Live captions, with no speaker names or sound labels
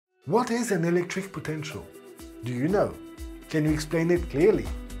What is an electric potential? Do you know? Can you explain it clearly?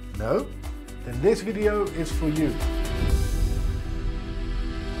 No? Then this video is for you.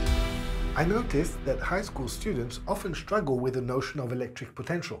 I noticed that high school students often struggle with the notion of electric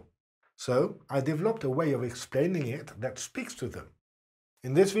potential. So I developed a way of explaining it that speaks to them.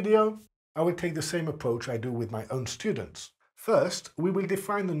 In this video, I will take the same approach I do with my own students. First, we will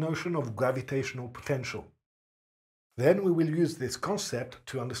define the notion of gravitational potential. Then we will use this concept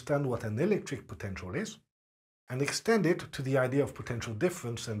to understand what an electric potential is and extend it to the idea of potential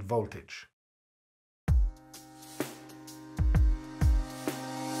difference and voltage.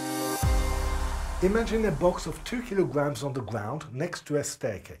 Imagine a box of 2 kilograms on the ground next to a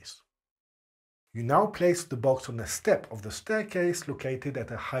staircase. You now place the box on a step of the staircase located at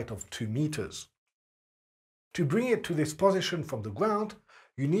a height of 2 meters. To bring it to this position from the ground,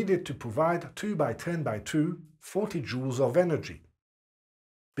 you needed to provide 2 by 10 by 2, 40 joules of energy.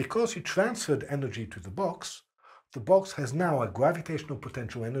 Because you transferred energy to the box has now a gravitational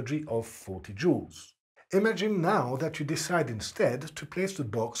potential energy of 40 joules. Imagine now that you decide instead to place the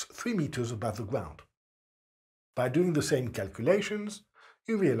box 3 meters above the ground. By doing the same calculations,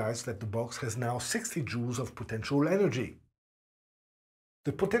 you realize that the box has now 60 joules of potential energy.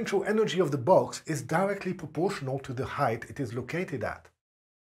 The potential energy of the box is directly proportional to the height it is located at.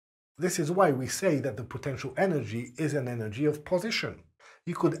 This is why we say that the potential energy is an energy of position.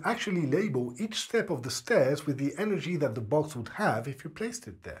 You could actually label each step of the stairs with the energy that the box would have if you placed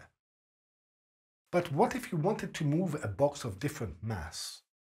it there. But what if you wanted to move a box of different mass?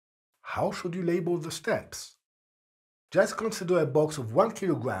 How should you label the steps? Just consider a box of 1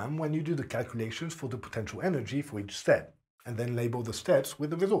 kilogram when you do the calculations for the potential energy for each step, and then label the steps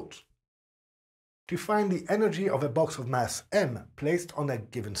with the results. To find the energy of a box of mass m placed on a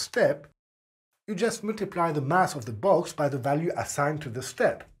given step, you just multiply the mass of the box by the value assigned to the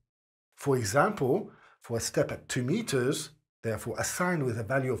step. For example, for a step at 2 meters, therefore assigned with a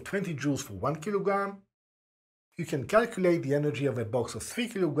value of 20 joules for 1 kilogram, you can calculate the energy of a box of 3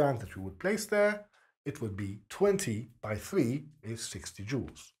 kilograms that you would place there. It would be 20 by 3 is 60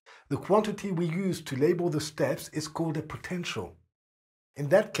 joules. The quantity we use to label the steps is called a potential. In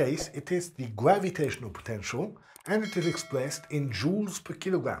that case, it is the gravitational potential, and it is expressed in joules per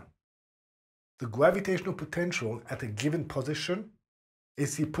kilogram. The gravitational potential at a given position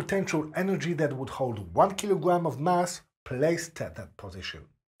is the potential energy that would hold 1 kilogram of mass placed at that position.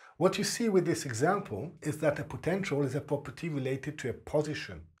 What you see with this example is that a potential is a property related to a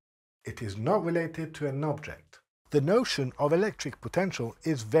position. It is not related to an object. The notion of electric potential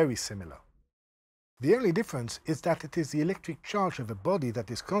is very similar. The only difference is that it is the electric charge of a body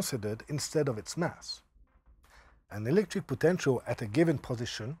that is considered instead of its mass. An electric potential at a given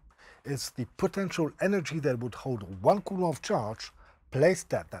position is the potential energy that would hold 1 coulomb of charge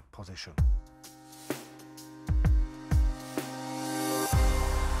placed at that position.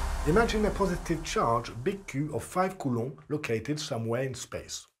 Imagine a positive charge, big Q of 5 coulomb, located somewhere in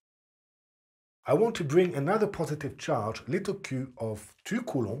space. I want to bring another positive charge, little q, of 2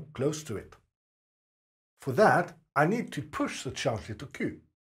 coulomb close to it. For that, I need to push the charge little q,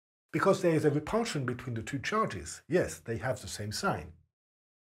 because there is a repulsion between the two charges. Yes, they have the same sign.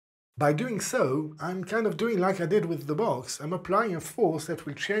 By doing so, I'm kind of doing like I did with the box. I'm applying a force that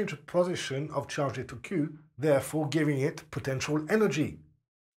will change the position of charge little q, therefore giving it potential energy.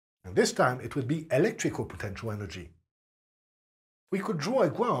 And this time it would be electrical potential energy. We could draw a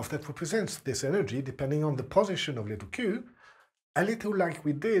graph that represents this energy depending on the position of little q, a little like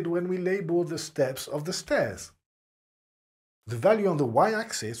we did when we labeled the steps of the stairs. The value on the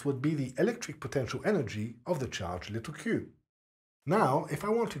y-axis would be the electric potential energy of the charge little q. Now, if I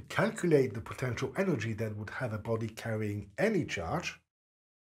want to calculate the potential energy that would have a body carrying any charge,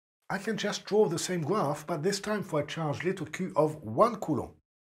 I can just draw the same graph, but this time for a charge little q of 1 coulomb.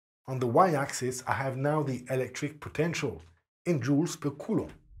 On the y-axis, I have now the electric potential in joules per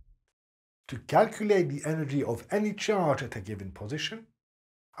coulomb. To calculate the energy of any charge at a given position,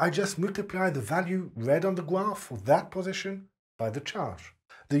 I just multiply the value read on the graph for that position by the charge.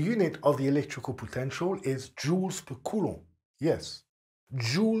 The unit of the electrical potential is joules per coulomb. Yes,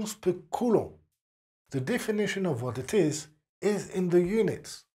 joules per coulomb. The definition of what it is in the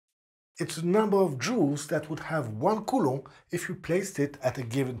units. It's the number of joules that would have 1 coulomb if you placed it at a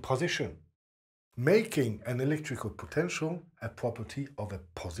given position, making an electrical potential a property of a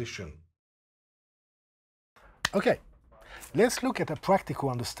position. Okay, let's look at a practical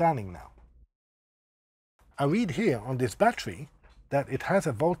understanding now. I read here on this battery that it has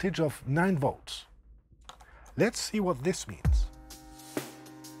a voltage of 9 volts. Let's see what this means.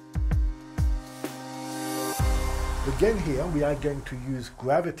 Again here we are going to use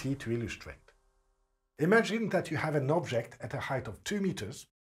gravity to illustrate. Imagine that you have an object at a height of 2 meters,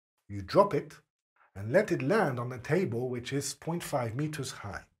 you drop it and let it land on a table which is 0.5 meters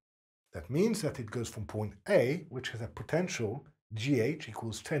high. That means that it goes from point A, which has a potential GH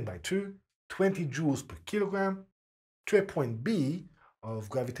equals 10 by 2, 20 joules per kilogram, to a point B of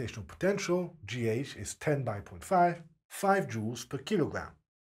gravitational potential, GH is 10 by 0.5, 5 joules per kilogram.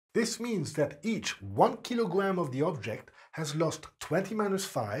 This means that each 1 kilogram of the object has lost 20 minus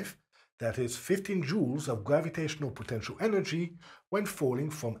 5, that is 15 joules of gravitational potential energy when falling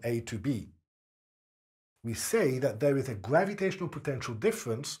from A to B. We say that there is a gravitational potential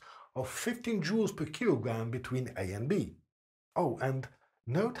difference of 15 joules per kilogram between A and B. Oh, and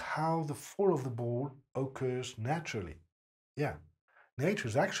note how the fall of the ball occurs naturally. Yeah,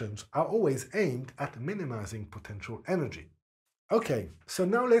 nature's actions are always aimed at minimizing potential energy. Okay, so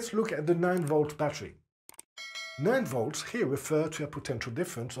now let's look at the 9-volt battery. 9 volts here refer to a potential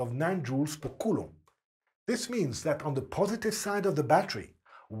difference of 9 joules per coulomb. This means that on the positive side of the battery,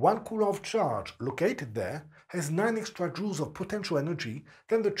 1 coulomb of charge located there has 9 extra joules of potential energy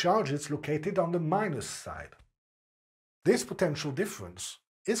than the charges located on the minus side. This potential difference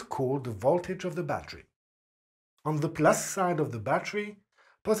is called the voltage of the battery. On the plus side of the battery,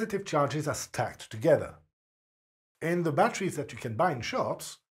 positive charges are stacked together. In the batteries that you can buy in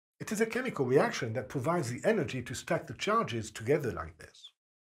shops, it is a chemical reaction that provides the energy to stack the charges together like this.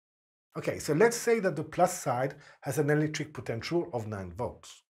 Okay, so let's say that the plus side has an electric potential of 9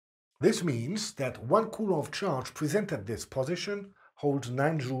 volts. This means that 1 coulomb of charge present at this position holds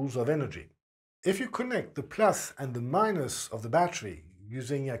 9 joules of energy. If you connect the plus and the minus of the battery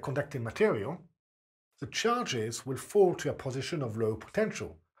using a conducting material, the charges will fall to a position of low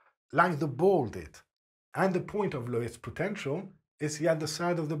potential, like the ball did, and the point of lowest potential is the other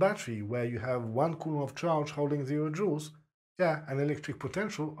side of the battery, where you have 1 coulomb of charge holding 0 joules, an electric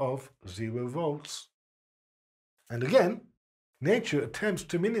potential of 0 volts. And again, nature attempts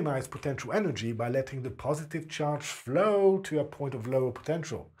to minimize potential energy by letting the positive charge flow to a point of lower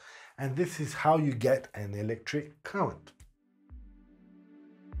potential, and this is how you get an electric current.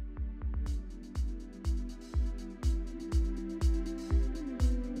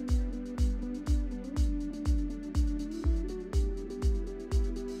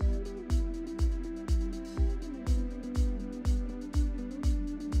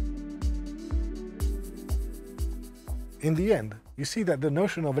 In the end, you see that the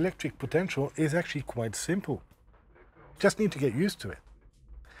notion of electric potential is actually quite simple. Just need to get used to it.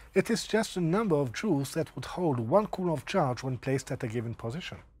 It is just a number of joules that would hold 1 coulomb of charge when placed at a given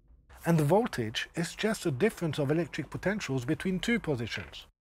position. And the voltage is just a difference of electric potentials between 2 positions.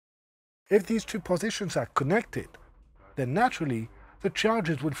 If these 2 positions are connected, then naturally the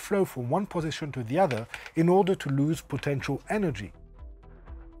charges would flow from one position to the other in order to lose potential energy.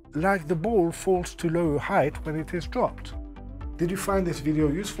 Like the ball falls to lower height when it is dropped. Did you find this video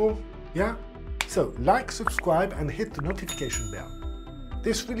useful? Yeah? So like, subscribe and hit the notification bell.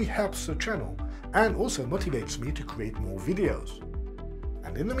 This really helps the channel and also motivates me to create more videos.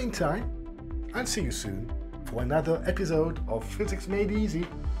 And in the meantime, I'll see you soon for another episode of Physics Made Easy.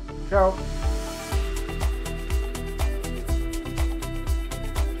 Ciao!